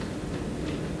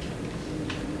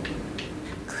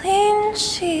Torn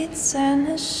sheets and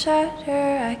a shatter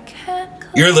I can't.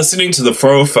 You're listening to the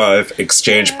 405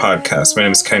 Exchange Podcast. My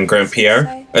name is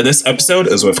Grand-Pierre, and this episode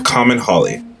is with Common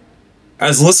Holly.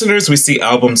 As listeners, we see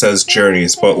albums as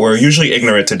journeys, but we're usually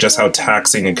ignorant to just how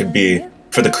taxing it could be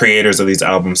for the creators of these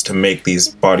albums to make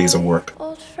these bodies of work.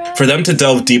 For them to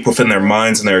delve deep within their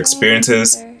minds and their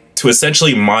experiences, to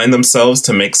essentially mine themselves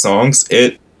to make songs,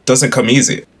 it doesn't come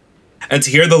easy. And to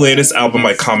hear the latest album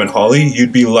by Common Holly,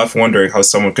 you'd be left wondering how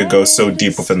someone could go so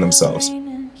deep within themselves.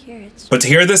 But to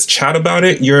hear this chat about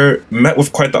it, you're met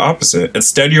with quite the opposite.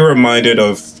 Instead, you're reminded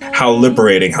of how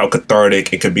liberating, how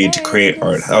cathartic it could be to create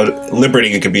art, how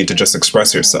liberating it could be to just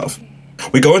express yourself.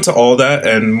 We go into all that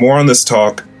and more on this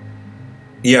talk.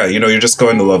 Yeah, you're just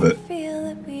going to love it.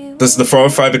 This is the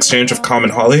 405 Exchange of Common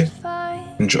Holly.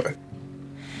 Enjoy.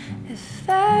 If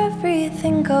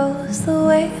everything goes the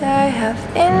way I have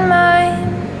in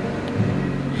mind,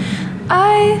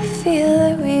 I feel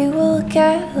that we will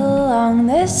get along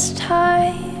this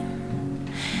time.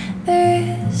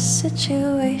 This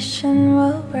situation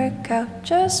will work out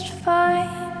just fine.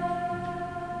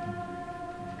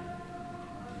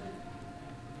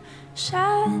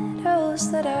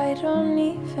 Shadows that I don't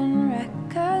even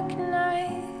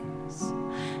recognize.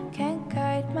 Can't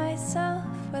guide myself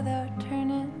without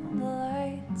turning the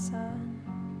lights on.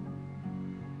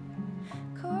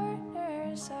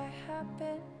 Corners I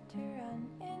happen to run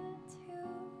into.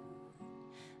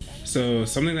 So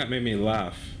something that made me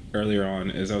laugh earlier on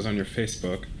is I was on your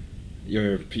Facebook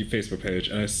page,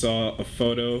 and I saw a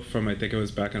photo from, I think it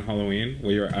was back in Halloween,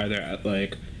 where you were either at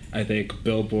I think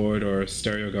Billboard or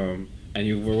Stereogum, and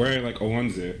you were wearing a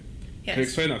onesie. Yes. Can you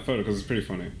explain that photo, because it's pretty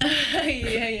funny.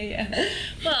 Yeah.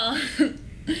 Well,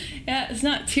 yeah, it's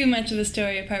not too much of a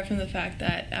story apart from the fact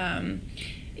that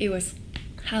it was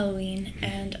Halloween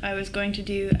and I was going to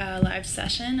do a live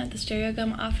session at the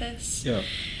Stereogum office. Yeah.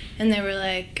 And they were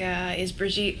like, is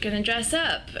Brigitte gonna dress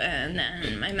up? And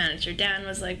then my manager Dan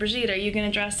was like, Brigitte, are you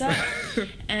gonna dress up?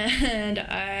 And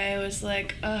I was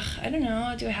like, I don't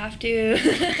know, do I have to?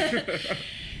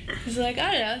 He's like,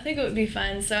 I don't know, I think it would be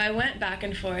fun. So I went back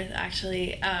and forth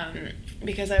actually,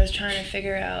 because I was trying to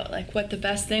figure out what the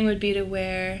best thing would be to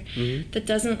wear that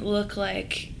doesn't look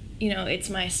like, it's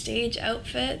my stage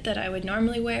outfit that I would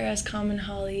normally wear as Common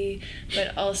Holly,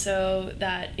 but also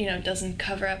that, doesn't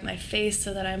cover up my face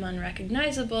so that I'm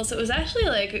unrecognizable. So it was actually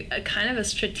a kind of a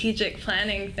strategic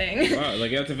planning thing. Wow,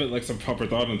 you have to put some proper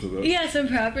thought into this. Yeah, some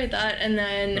proper thought, and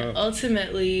then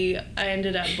ultimately I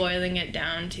ended up boiling it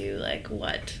down to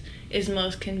what is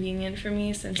most convenient for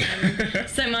me since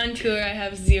I'm on tour. I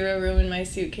have zero room in my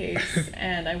suitcase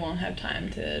and I won't have time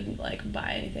to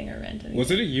buy anything or rent anything.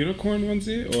 Was it a unicorn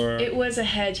onesie or? It was a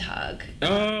hedgehog.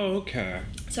 Oh, okay.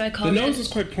 So I called the nose is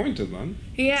quite pointed then.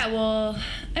 Yeah, well,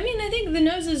 I think the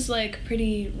nose is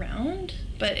pretty round,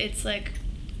 but it's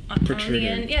protruding. On the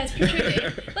end. Yeah, it's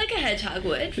protruding. Like a hedgehog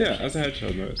would. Yeah, as a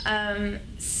hedgehog nose.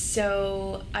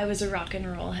 So I was a rock and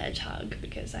roll hedgehog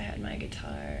because I had my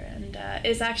guitar, and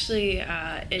it's actually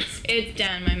it's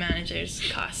Dan, my manager's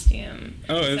costume.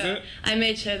 Oh, is it? I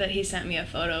made sure that he sent me a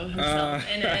photo of himself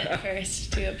in it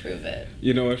first to approve it.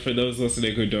 You know what? For those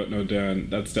listening who don't know Dan,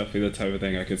 that's definitely the type of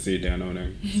thing I could see Dan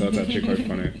owning. So that's actually quite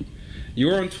funny. You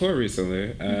were on tour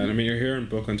recently, and you're here in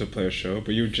Brooklyn to play a show,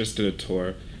 but you just did a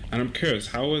tour. And I'm curious,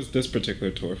 how was this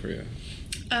particular tour for you?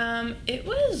 It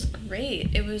was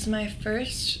great. It was my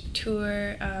first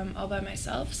tour all by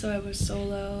myself, so I was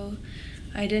solo.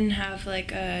 I didn't have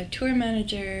a tour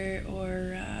manager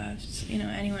or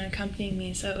anyone accompanying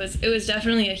me, so it was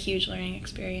definitely a huge learning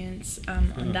experience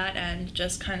on that end.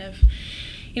 Just kind of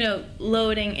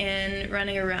loading in,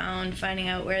 running around, finding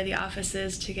out where the office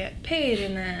is to get paid,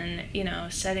 and then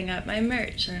setting up my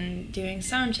merch and doing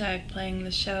sound check, playing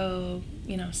the show,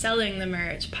 selling the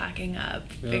merch, packing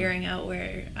up, figuring out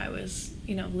where I was,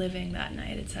 living that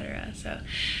night, etc. So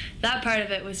that part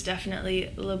of it was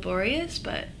definitely laborious,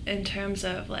 but in terms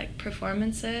of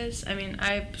performances,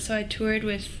 I toured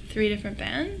with 3 different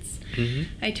bands.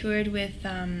 I toured with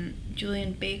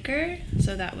Julian Baker,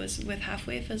 so that was with Half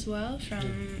Wave as well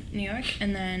from New York,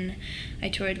 and then I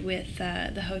toured with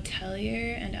The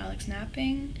Hotelier and Alex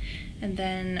Napping, and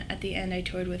then at the end I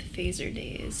toured with Phaser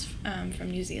Days from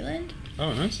New Zealand.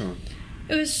 Oh, nice one.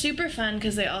 It was super fun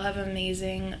because they all have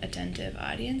amazing, attentive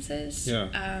audiences.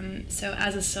 Yeah. So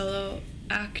as a solo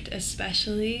act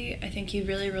especially, I think you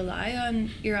really rely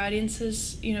on your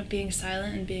audiences, being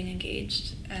silent and being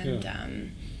engaged.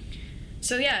 And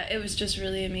So yeah, it was just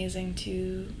really amazing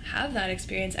to have that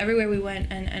experience. Everywhere we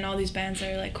went, and all these bands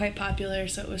are like quite popular,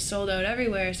 so it was sold out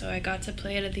everywhere. So I got to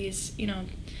play it at these,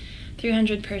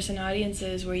 300 person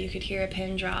audiences where you could hear a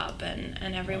pin drop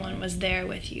and everyone was there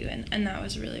with you, and that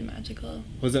was really magical.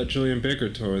 Was that Julian Baker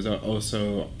tour?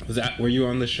 Were you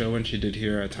on the show when she did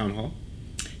here at Town Hall?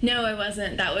 No, I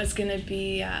wasn't. That was going to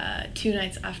be 2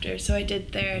 nights after. So I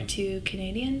did their 2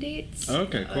 Canadian dates. Oh,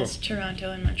 okay, cool. It was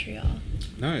Toronto and Montreal.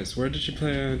 Nice. Where did she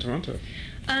play in Toronto?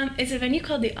 It's a venue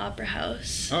called the Opera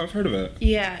House. Oh, I've heard of it.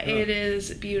 Yeah, Oh. It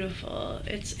is beautiful.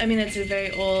 It's a very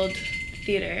old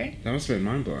theater. That must have been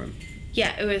mind-blowing.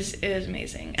 Yeah, it was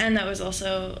amazing. And that was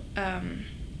also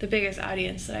the biggest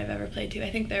audience that I've ever played to. I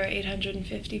think there were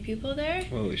 850 people there.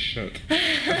 Holy shit.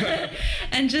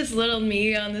 And just little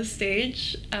me on the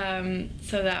stage.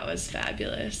 So that was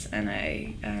fabulous. And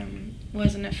I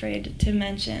wasn't afraid to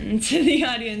mention to the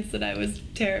audience that I was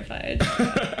terrified.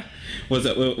 Was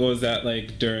that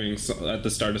like at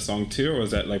the start of song 2, or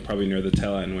was that like probably near the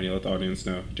tail end when you let the audience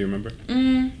know? Do you remember?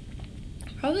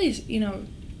 Probably,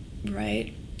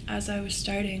 right as I was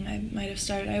starting. I might have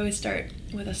started. I always start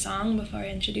with a song before I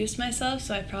introduce myself,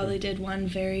 so I probably did one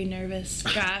very nervous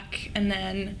track and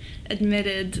then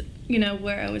admitted,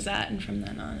 where I was at, and from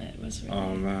then on it was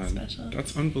really special.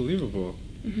 That's unbelievable.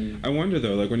 Mm-hmm. I wonder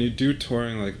though, like when you do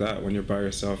touring like that, when you're by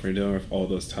yourself and you're dealing with all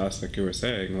those tasks like you were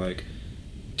saying, like,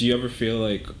 do you ever feel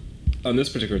like, on this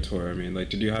particular tour, I mean, like,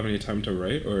 did you have any time to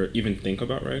write or even think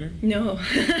about writing? No,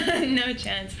 no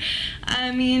chance.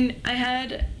 I mean, I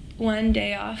had one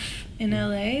day off in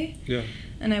LA. Yeah.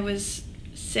 And I was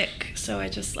sick, so I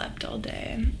just slept all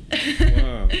day.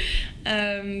 Wow.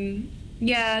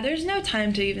 Yeah, there's no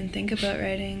time to even think about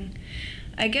writing.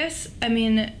 I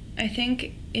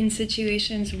think in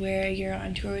situations where you're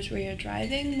on tours where you're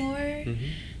driving more,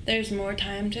 Mm-hmm. there's more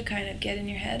time to kind of get in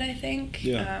your head, I think.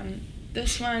 Yeah.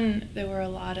 This one, there were a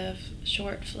lot of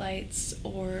short flights,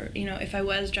 or, if I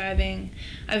was driving,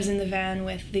 I was in the van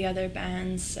with the other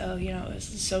bands, so, it was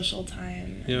social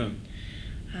time. Yeah.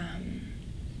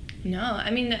 No,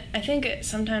 I think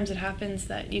sometimes it happens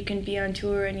that you can be on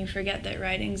tour and you forget that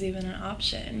writing's even an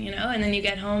option, and then you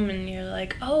get home and you're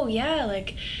like, oh yeah,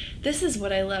 like, this is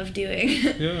what I love doing.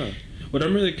 Yeah. What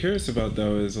I'm really curious about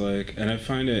though is like, and I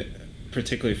find it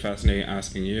particularly fascinating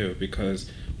asking you, because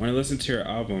when I listened to your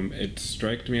album, you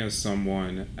strike me as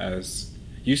someone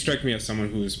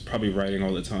who's probably writing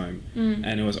all the time.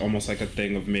 And it was almost like a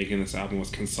thing of making this album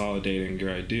was consolidating your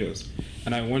ideas.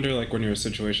 And I wonder, like, when you're in a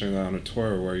situation like that on a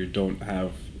tour where you don't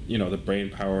have, the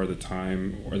brain power, or the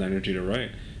time, or the energy to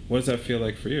write, what does that feel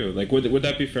like for you? Like, would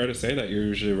that be fair to say that you're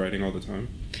usually writing all the time?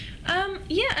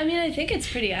 Yeah, I think it's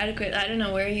pretty adequate. I don't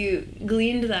know where you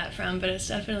gleaned that from, but it's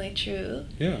definitely true.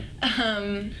 Yeah.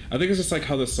 I think it's just like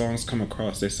how the songs come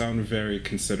across. They sound very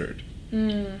considered.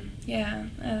 Yeah,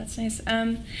 that's nice.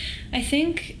 I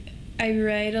think I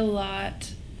write a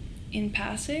lot in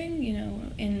passing,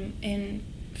 in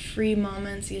free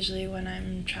moments, usually when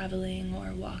I'm traveling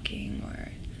or walking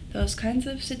or those kinds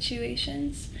of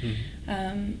situations.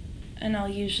 And I'll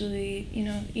usually,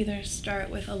 either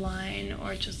start with a line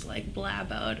or just like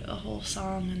blab out a whole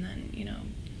song and then,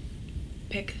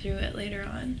 pick through it later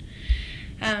on.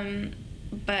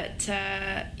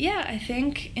 Yeah, I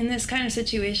think in this kind of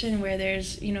situation where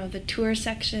there's, the tour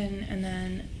section and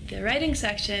then the writing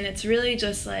section, it's really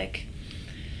just like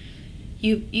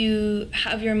you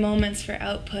have your moments for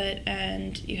output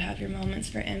and you have your moments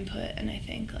for input. And I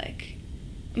think like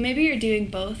maybe you're doing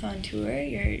both on tour.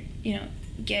 You're,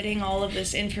 getting all of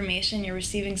this information, you're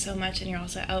receiving so much, and you're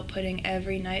also outputting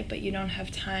every night, but you don't have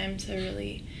time to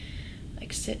really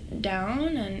like sit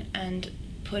down and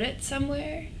put it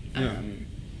somewhere. Yeah.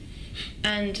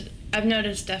 And I've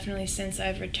noticed definitely since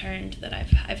I've returned that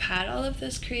I've had all of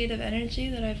this creative energy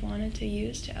that I've wanted to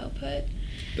use to output.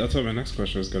 That's what my next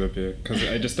question was going to be, because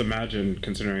I just imagine,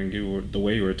 considering the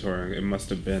way you were touring, it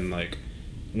must have been like,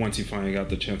 once you finally got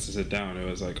the chance to sit down, it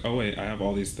was like, oh wait, I have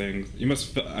all these things.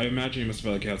 I imagine you must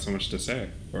feel like you had so much to say,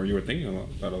 or you were thinking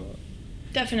about a lot.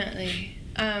 Definitely.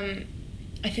 I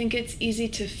think it's easy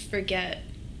to forget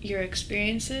your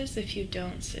experiences if you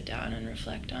don't sit down and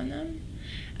reflect on them.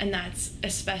 And that's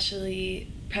especially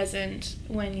present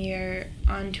when you're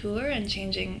on tour and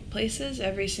changing places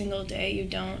every single day. You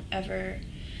don't ever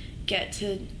get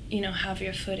to, have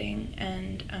your footing.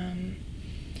 And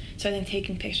so I think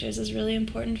taking pictures is really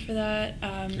important for that.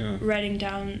 Writing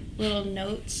down little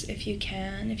notes if you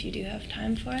do have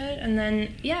time for it. And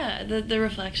then, the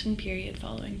reflection period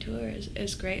following tour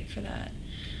is great for that.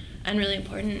 And really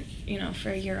important,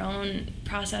 for your own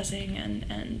processing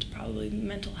and probably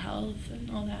mental health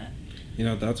and all that.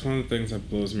 That's one of the things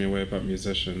that blows me away about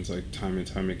musicians, like, time and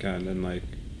time again, and, like,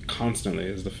 constantly,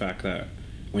 is the fact that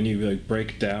when you, like,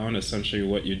 break down essentially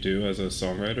what you do as a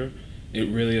songwriter, it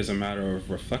really is a matter of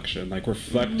reflection. Like,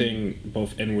 reflecting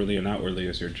both inwardly and outwardly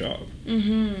is your job.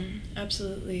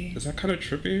 Absolutely. Is that kind of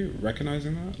trippy,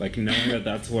 recognizing that? Like, knowing that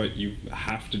that's what you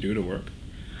have to do to work?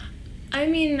 I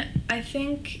mean, I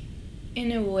think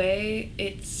in a way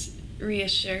it's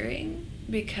reassuring,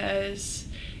 because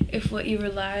if what you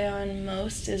rely on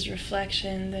most is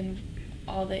reflection, then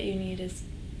all that you need is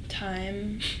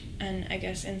time and, I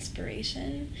guess,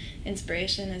 inspiration.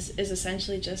 Inspiration is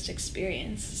essentially just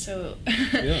experience. So,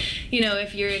 you know,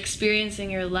 if you're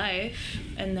experiencing your life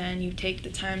and then you take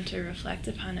the time to reflect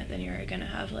upon it, then you're going to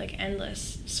have, like,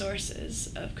 endless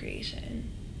sources of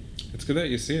creation. It's good that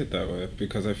you see it that way,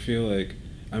 because I feel like,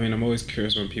 I mean, I'm always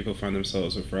curious when people find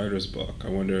themselves with writer's block. I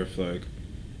wonder if, like,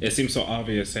 it seems so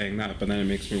obvious saying that, but then it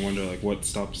makes me wonder, like, what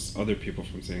stops other people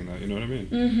from saying that, you know what I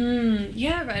mean?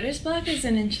 Yeah, writer's block is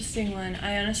an interesting one.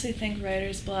 I honestly think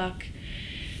writer's block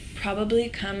probably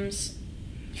comes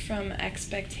from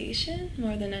expectation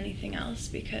more than anything else,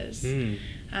 because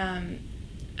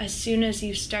as soon as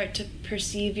you start to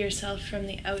perceive yourself from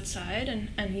the outside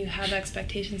and you have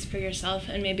expectations for yourself,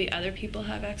 and maybe other people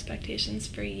have expectations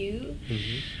for you,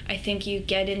 I think you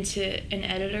get into an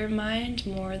editor mind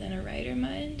more than a writer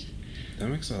mind. That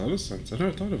makes a lot of sense. I've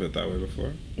never thought of it that way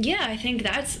before. Yeah, I think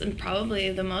that's probably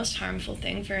the most harmful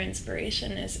thing for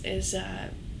inspiration is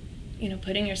you know,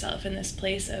 putting yourself in this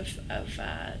place of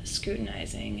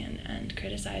scrutinizing and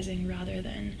criticizing, rather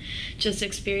than just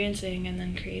experiencing and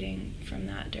then creating from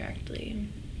that directly.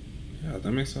 Yeah,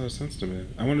 that makes a lot of sense to me.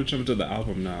 I want to jump into the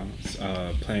album now,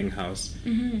 Playing House.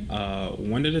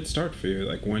 When did it start for you?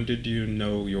 Like, when did you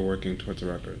know you're working towards a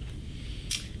record?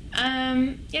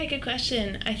 Yeah, good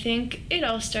question. I think it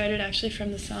all started actually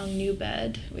from the song New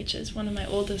Bed, which is one of my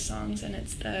oldest songs, and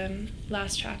it's the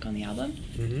last track on the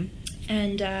album.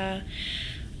 And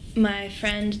my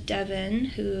friend Devin,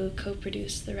 who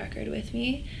co-produced the record with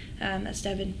me, that's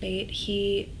Devin Bate,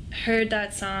 he heard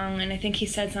that song, and I think he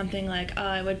said something like, "Oh,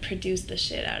 I would produce the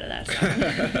shit out of that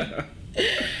song."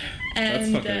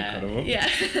 And, that's fucking incredible. Yeah.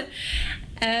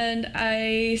 And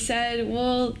I said,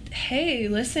 well, hey,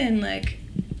 listen, like,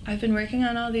 I've been working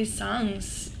on all these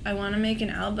songs. I want to make an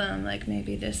album. Like,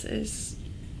 maybe this is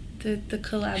the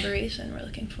collaboration we're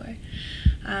looking for.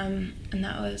 And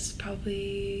that was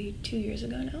probably 2 years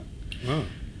ago now. Wow.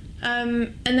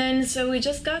 And then, so we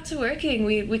just got to working.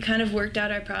 We kind of worked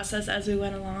out our process as we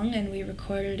went along, and we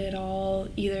recorded it all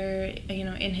either, you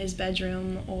know, in his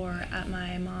bedroom or at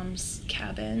my mom's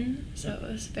cabin. So it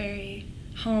was very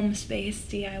home space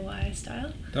DIY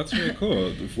style. That's really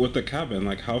cool. With the cabin,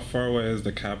 like, how far away is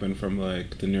the cabin from,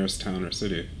 like, the nearest town or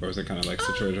city? Or is it kind of, like,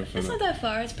 situated from It's not that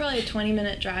far. It's probably a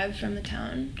 20-minute drive from the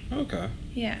town. Okay.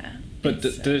 Yeah. But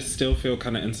did it still feel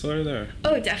kind of insular there?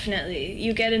 Oh, definitely.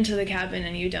 You get into the cabin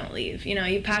and you don't leave. You know,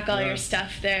 you pack all your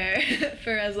stuff there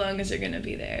for as long as you're going to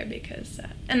be there, because...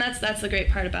 and that's the great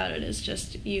part about it, is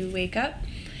just you wake up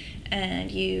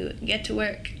and you get to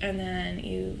work, and then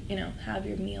you know, have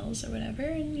your meals or whatever,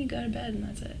 and you go to bed, and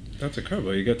that's it. That's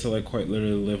incredible. You get to, like, quite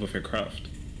literally live with your craft.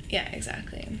 Yeah,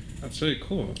 exactly. That's really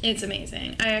cool. It's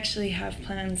amazing. I actually have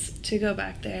plans to go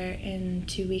back there in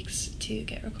 2 weeks to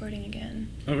get recording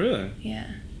again. Oh, really? Yeah.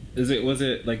 Was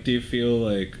it, like, do you feel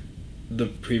like the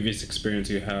previous experience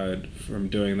you had from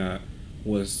doing that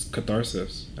was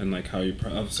catharsis, and, like, how you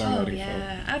songwriting felt?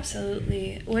 Yeah,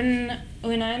 absolutely. When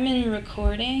I'm in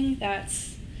recording,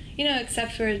 that's, you know,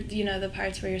 except for, you know, the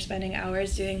parts where you're spending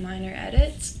hours doing minor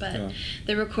edits, but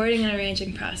the recording and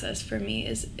arranging process for me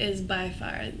is by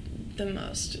far the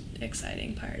most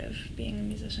exciting part of being a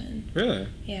musician. Really?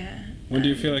 Yeah. When do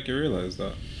you feel like you realized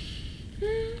that?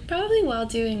 Probably while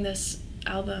doing this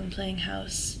album, Playing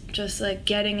House. Just, like,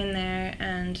 getting in there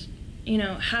and, you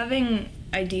know, having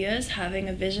ideas, having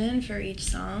a vision for each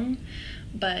song,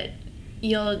 but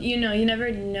you never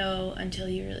know until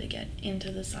you really get into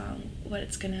the song what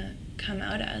it's gonna come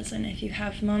out as. And if you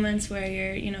have moments where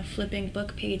you're, you know, flipping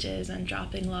book pages and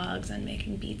dropping logs and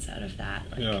making beats out of that,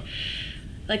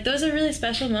 like those are really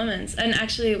special moments. And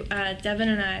actually, Devin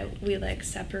and I, we, like,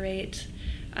 separate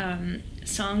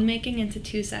song making into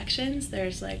 2 sections.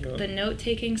 There's, like, the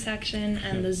note-taking section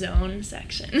and the zone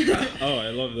section. Oh, I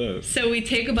love this. So we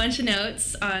take a bunch of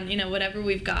notes on, you know, whatever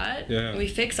we've got. Yeah. We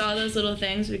fix all those little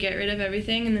things, we get rid of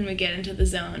everything, and then we get into the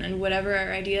zone. And whatever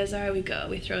our ideas are, we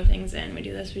throw things in, we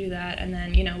do this, we do that, and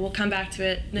then, you know, we'll come back to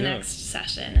it the next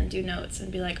session and do notes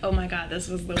and be like, oh my god, this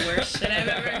was the worst shit I've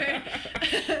ever heard.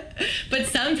 But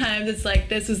sometimes it's like,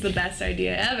 this was the best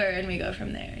idea ever, and we go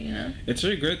from there, you know? It's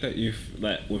really great that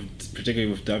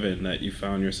particularly with Devin, that you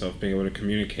found yourself being able to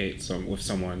communicate with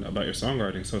someone about your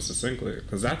songwriting so succinctly,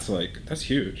 because that's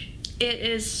huge. it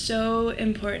is so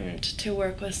important to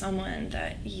work with someone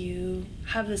that you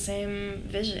have the same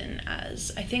vision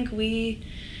as. I think we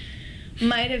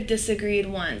might have disagreed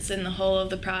once in the whole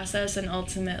of the process, and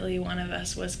ultimately one of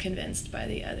us was convinced by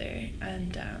the other.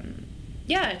 And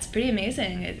yeah, it's pretty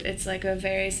amazing. It's like a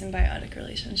very symbiotic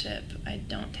relationship. I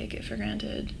don't take it for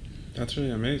granted. That's really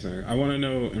amazing. I want to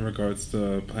know in regards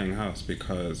to playing house,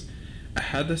 because I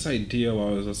had this idea while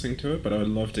I was listening to it, but I would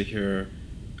love to hear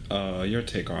your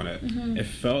take on it. Mm-hmm. It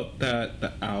felt that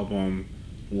the album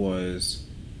was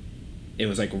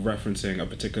like referencing a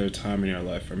particular time in your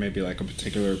life, or maybe like a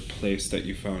particular place that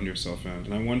you found yourself in.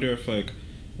 And I wonder if, like,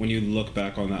 when you look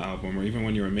back on the album, or even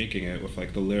when you were making it, with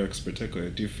like the lyrics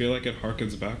particularly, do you feel like it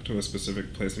harkens back to a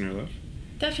specific place in your life?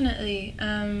 Definitely.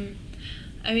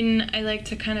 I mean, I like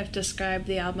to kind of describe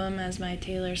the album as my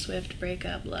Taylor Swift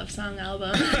breakup love song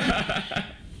album.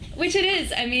 Which it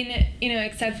is. I mean, you know,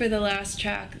 except for the last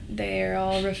track, they're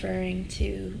all referring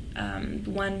to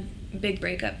one big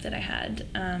breakup that I had.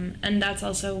 And that's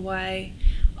also why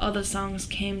all the songs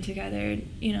came together,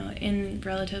 you know, in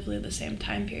relatively the same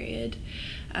time period.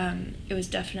 It was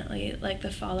definitely like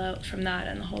the fallout from that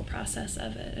and the whole process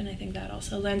of it. And I think that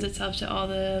also lends itself to all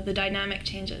the dynamic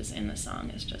changes in the song.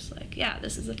 It's just like, yeah,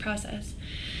 this is the process.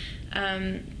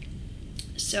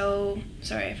 So,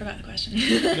 sorry, I forgot the question.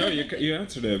 No, you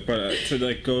answered it, but to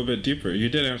like go a bit deeper, you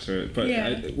did answer it. But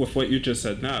yeah. With what you just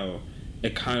said now,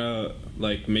 it kind of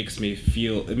like makes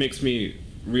me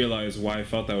realize why I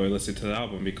felt that way listening to the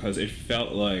album, because it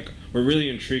felt like, what really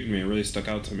intrigued me and really stuck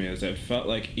out to me is that it felt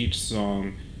like each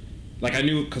song, like I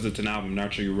knew because it's an album,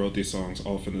 naturally you wrote these songs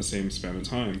all in the same span of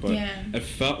time, but yeah. It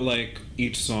felt like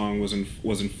each song was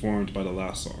informed by the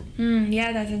last song.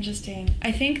 Yeah, that's interesting.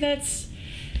 I think that's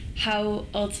how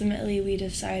ultimately we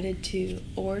decided to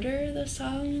order the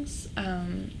songs.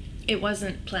 It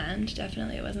wasn't planned,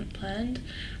 definitely it wasn't planned.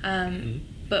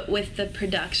 But with the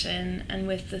production and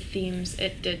with the themes,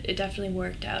 it definitely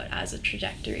worked out as a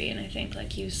trajectory. And I think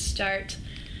like you start,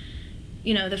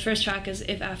 you know, the first track is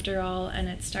If After All, and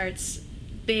it starts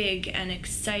big and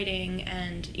exciting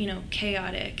and, you know,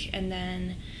 chaotic, and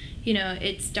then, you know,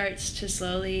 it starts to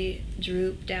slowly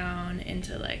droop down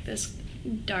into like this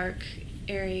dark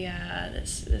area,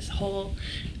 this hole,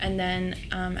 and then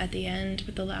at the end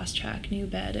with the last track, New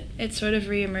Bed, it sort of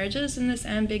reemerges in this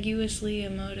ambiguously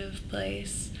emotive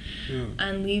place. Yeah.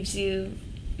 And leaves you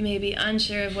maybe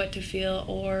unsure of what to feel,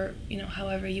 or, you know,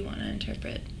 however you want to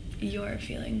interpret your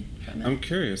feeling from it. I'm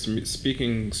curious,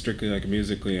 speaking strictly like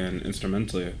musically and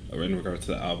instrumentally in regards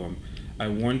to the album, I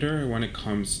wonder when it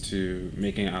comes to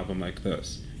making an album like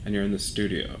this and you're in the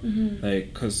studio,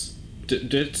 like, because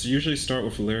did it usually start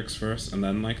with lyrics first and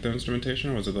then like the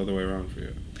instrumentation, or was it the other way around for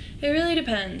you? It really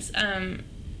depends.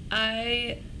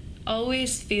 I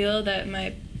always feel that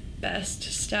my best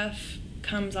stuff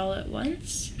comes all at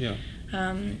once. Yeah.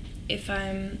 If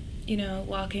I'm, you know,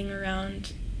 walking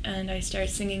around and I start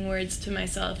singing words to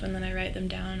myself and then I write them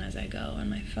down as I go on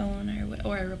my phone,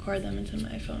 or I record them into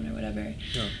my phone or whatever.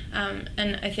 Yeah.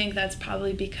 And I think that's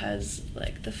probably because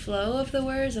like the flow of the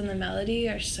words and the melody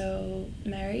are so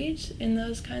married in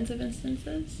those kinds of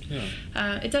instances.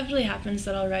 Yeah. It definitely happens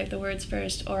that I'll write the words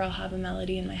first, or I'll have a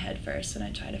melody in my head first and I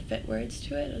try to fit words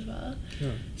to it as well.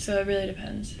 Yeah. So it really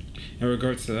depends. In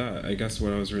regards to that, I guess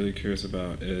what I was really curious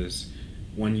about is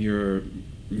when you're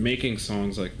making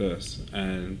songs like this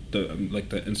and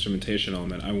the instrumentation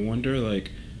element, I wonder,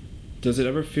 like, does it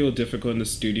ever feel difficult in the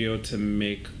studio to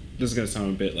make, this is gonna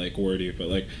sound a bit like wordy, but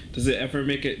like, does it ever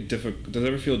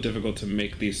feel difficult to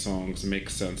make these songs make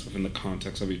sense within the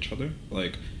context of each other,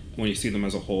 like when you see them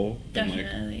as a whole?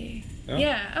 Definitely. And, like,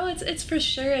 yeah. Oh, it's for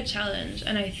sure a challenge.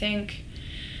 And I think,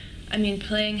 I mean,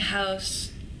 playing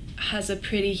house has a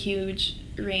pretty huge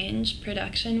range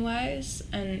production wise,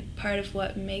 and part of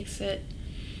what makes it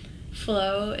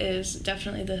flow is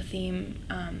definitely the theme,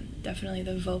 definitely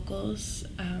the vocals,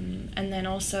 and then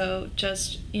also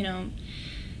just, you know,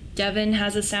 Devin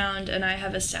has a sound and I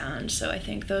have a sound, so I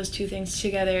think those two things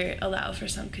together allow for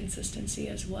some consistency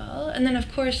as well. And then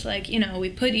of course, like, you know, we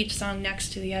put each song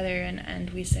next to the other and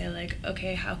we say like,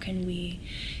 okay, how can we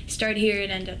start here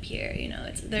and end up here, you know,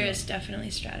 there is definitely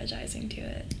strategizing to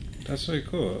it. That's really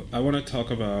cool. I want to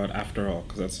talk about After All,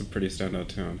 because that's a pretty standout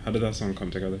tune. How did that song come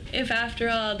together? If After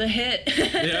All, the hit.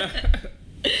 Yeah.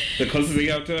 The closest thing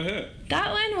out to a hit.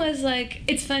 That one was like,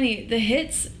 it's funny, the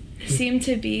hits seem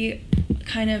to be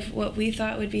kind of what we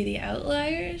thought would be the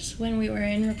outliers when we were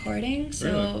in recording.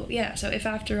 So really? Yeah, so If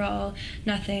After All,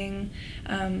 Nothing,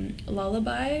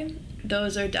 Lullaby,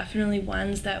 those are definitely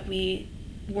ones that we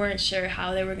weren't sure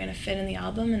how they were going to fit in the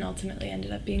album, and ultimately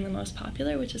ended up being the most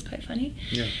popular, which is quite funny.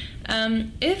 Yeah.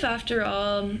 If After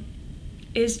All,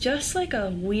 is just like a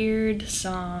weird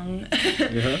song.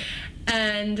 Yeah.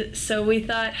 And so we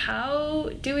thought,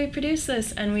 how do we produce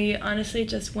this? And we honestly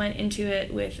just went into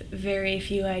it with very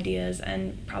few ideas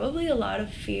and probably a lot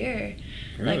of fear.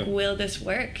 Really? Like, will this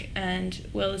work? And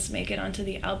will this make it onto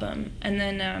the album? And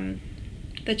then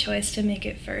the choice to make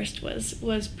it first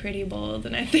was pretty bold.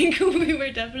 And I think we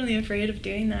were definitely afraid of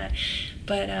doing that.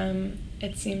 But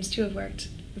it seems to have worked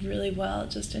really well,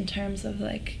 just in terms of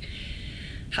like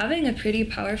having a pretty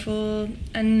powerful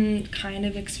and kind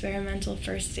of experimental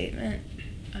first statement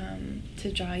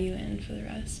to draw you in for the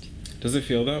rest. Does it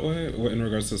feel that way in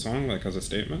regards to the song, like as a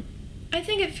statement? I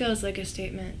think it feels like a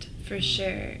statement for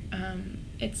sure.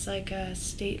 It's like a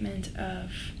statement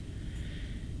of,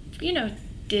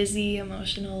 dizzy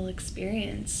emotional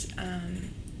experience.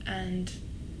 And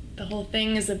the whole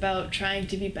thing is about trying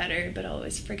to be better, but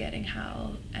always forgetting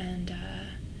how. And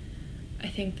I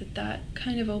think that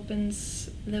kind of opens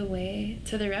the way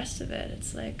to the rest of it.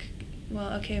 It's like,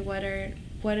 well, okay,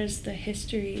 what is the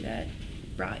history that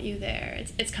brought you there?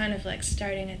 It's kind of like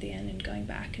starting at the end and going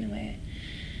back in a way.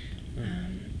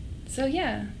 So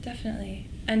yeah, definitely.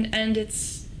 And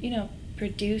it's,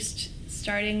 produced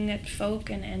starting at folk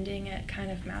and ending at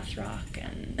kind of math rock,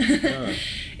 and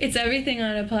it's everything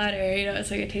on a platter,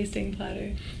 it's like a tasting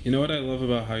platter. You know what I love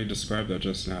about how you described that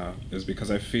just now is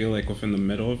because I feel like within the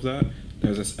middle of that,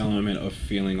 there's this element of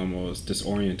feeling almost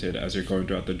disoriented as you're going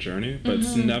throughout the journey, but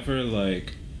it's never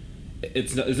like,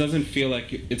 it doesn't feel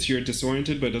like you're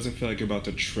disoriented, but it doesn't feel like you're about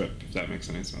to trip, if that makes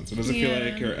any sense. It doesn't feel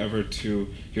like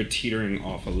you're teetering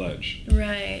off a ledge.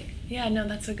 Right. Yeah, no,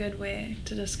 that's a good way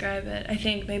to describe it. I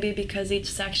think maybe because each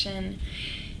section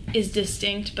is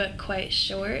distinct but quite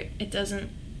short, it doesn't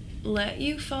let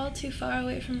you fall too far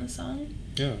away from the song.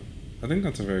 Yeah, I think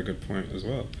that's a very good point as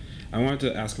well. I wanted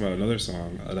to ask about another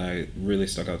song that really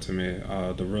stuck out to me,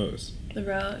 The Rose. The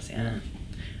Rose, yeah.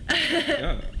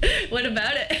 Yeah. What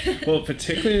about it? Well,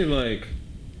 particularly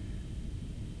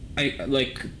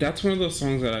that's one of those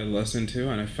songs that I listened to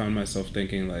and I found myself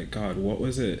thinking like, God, what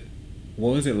was it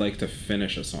like to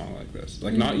finish a song like this?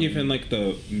 Like, not even like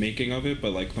the making of it,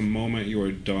 but like the moment you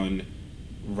were done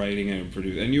writing it and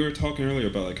producing. And you were talking earlier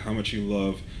about like how much you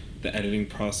love the editing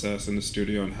process in the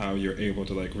studio and how you're able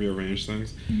to like rearrange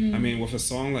things. I mean, with a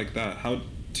song like that,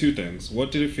 two things. What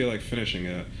did it feel like finishing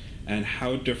it? And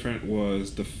how different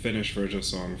was the finished version of the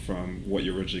song from what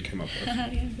you originally came up with?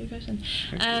 Yeah, good question.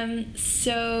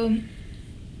 So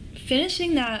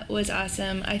finishing that was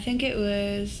awesome. I think it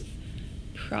was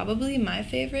probably my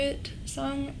favorite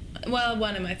song. Well,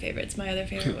 one of my favorites. My other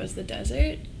favorite was The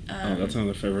Desert. That's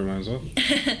another favorite of mine as well.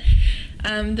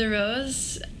 The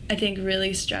Rose, I think,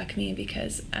 really struck me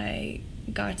because I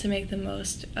got to make the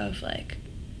most of like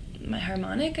my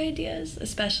harmonic ideas,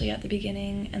 especially at the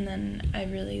beginning, and then I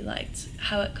really liked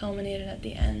how it culminated at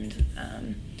the end.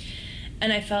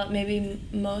 And I felt maybe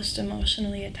most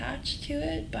emotionally attached to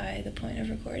it by the point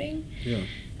of recording.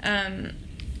 Yeah.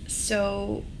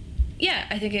 So yeah,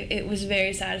 I think it was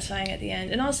very satisfying at the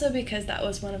end, and also because that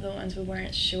was one of the ones we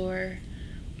weren't sure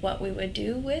what we would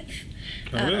do with.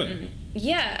 Oh, really?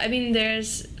 Yeah, I mean,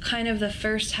 there's kind of the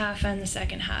first half and the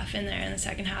second half in there, and the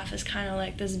second half is kind of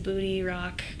like this booty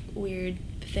rock weird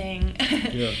thing.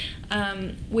 Yeah.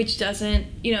 Which doesn't,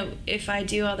 if I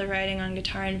do all the writing on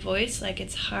guitar and voice, like,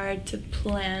 it's hard to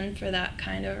plan for that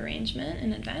kind of arrangement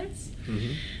in advance.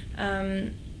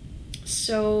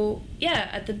 So yeah,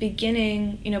 at the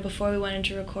beginning, before we went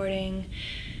into recording,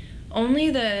 only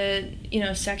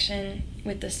the section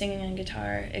with the singing and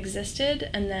guitar existed,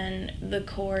 and then the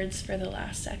chords for the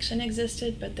last section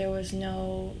existed, but there was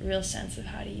no real sense of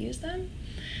how to use them.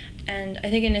 And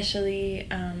I think initially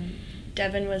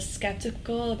Devin was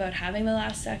skeptical about having the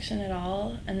last section at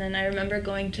all, and then I remember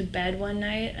going to bed one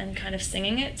night and kind of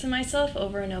singing it to myself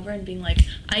over and over and being like,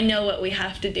 I know what we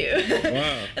have to do.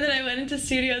 Wow. And then I went into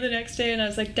studio the next day and I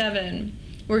was like, Devin,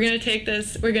 we're going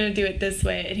to do it this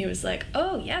way. And he was like,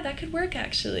 oh yeah, that could work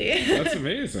actually. That's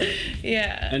amazing.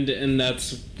 Yeah. And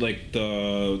that's like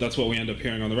that's what we end up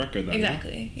hearing on the record then.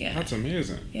 Exactly. Huh? Yeah. That's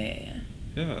amazing. Yeah.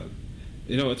 Yeah.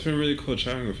 It's been really cool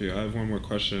chatting with you. I have one more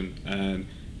question, and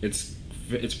it's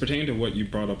pertaining to what you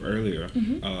brought up earlier,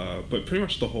 but pretty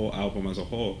much the whole album as a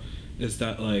whole is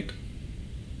that, like,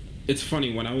 it's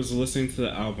funny, when I was listening to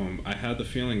the album, I had the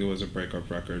feeling it was a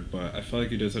breakup record, but I felt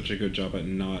like you did such a good job at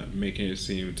not making it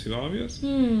seem too obvious.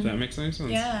 If that makes any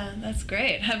sense. Yeah, that's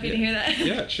great. Happy to hear that.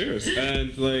 Yeah, cheers.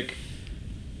 And, like,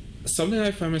 something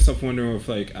I find myself wondering with,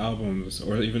 like, albums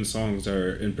or even songs that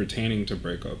are in pertaining to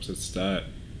breakups, it's that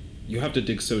you have to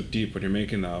dig so deep when you're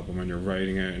making the album, when you're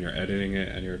writing it and you're editing it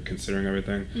and you're considering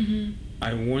everything.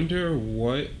 I wonder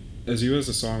what, as you as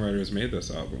a songwriter has made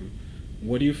this album,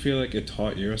 what do you feel like it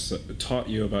taught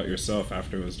you about yourself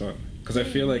after it was done? Because I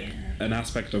feel like an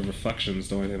aspect of reflection is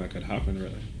the only thing that could happen,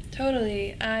 really.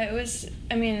 Totally. It was,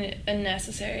 I mean, a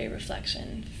necessary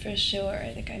reflection for sure.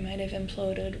 I think I might have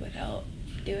imploded without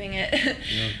doing it.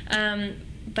 Yeah.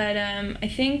 But I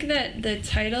think that the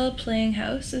title Playing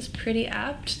House is pretty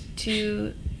apt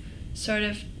to sort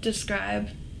of describe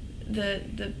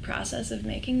the process of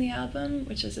making the album,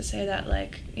 which is to say that,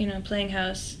 like, you know, Playing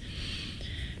House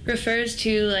refers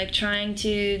to, like, trying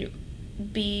to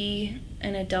be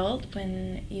an adult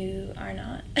when you are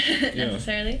not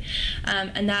necessarily.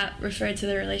 And that referred to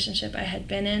the relationship I had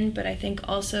been in, but I think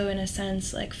also in a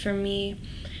sense, like, for me,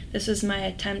 this was my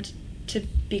attempt to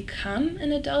become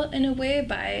an adult in a way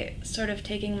by sort of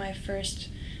taking my first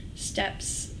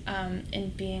steps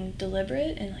in being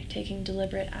deliberate and, like, taking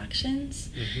deliberate actions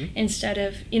instead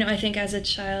of, you know, I think as a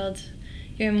child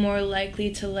you're more likely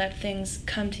to let things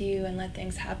come to you and let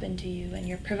things happen to you, and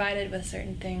you're provided with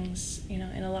certain things, you know,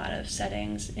 in a lot of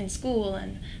settings in school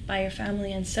and by your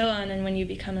family and so on. And when you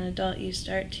become an adult, you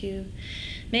start to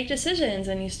make decisions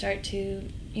and you start to,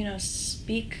 you know,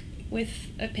 speak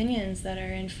with opinions that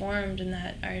are informed and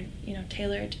that are, you know,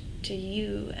 tailored to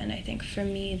you. And I think for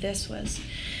me, this was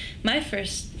my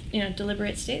first, you know,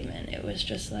 deliberate statement. It was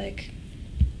just like,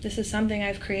 this is something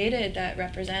I've created that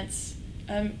represents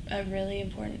a really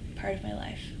important part of my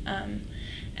life.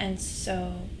 And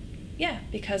so, yeah,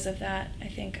 because of that, I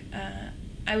think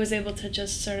I was able to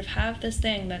just sort of have this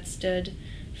thing that stood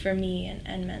for me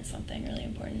and meant something really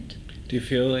important. Do you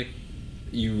feel like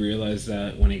you realized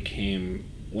that when it came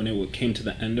to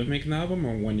the end of making the album,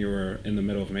 or when you were in the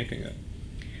middle of making it?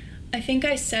 I think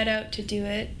I set out to do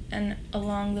it, and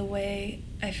along the way,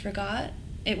 I forgot.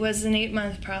 It was an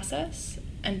 8-month process,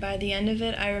 and by the end of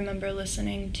it, I remember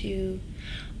listening to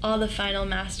all the final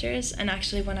masters, and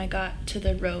actually when I got to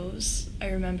the Rose, I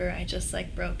remember I just,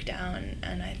 like, broke down,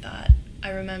 and I thought, I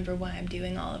remember why I'm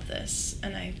doing all of this,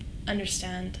 and I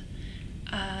understand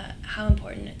how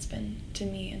important it's been to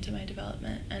me and to my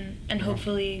development, and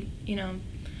hopefully, you know,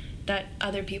 that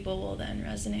other people will then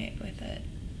resonate with it.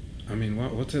 I mean,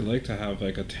 what's it like to have,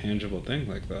 like, a tangible thing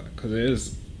like that?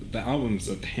 Because the album's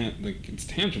it's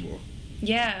tangible.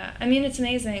 Yeah, I mean, it's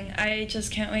amazing. I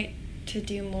just can't wait to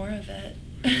do more of it.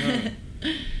 Yeah.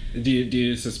 Do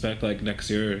you suspect, like, next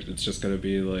year it's just gonna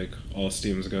be, like, all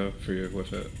steams go for you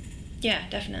with it? Yeah,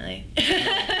 definitely.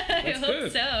 That's I hope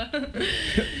good. So.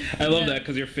 I love that,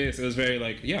 because your face, it was very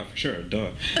like, yeah, for sure,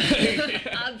 duh.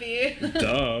 I'll be.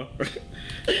 Duh.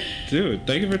 Dude,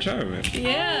 thank you for chatting, man.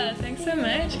 Yeah, thanks so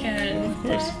much, Ken. Of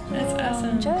course. That's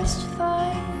awesome. Just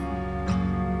fine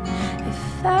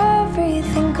if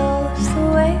everything goes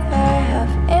the way I have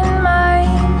in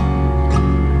mind.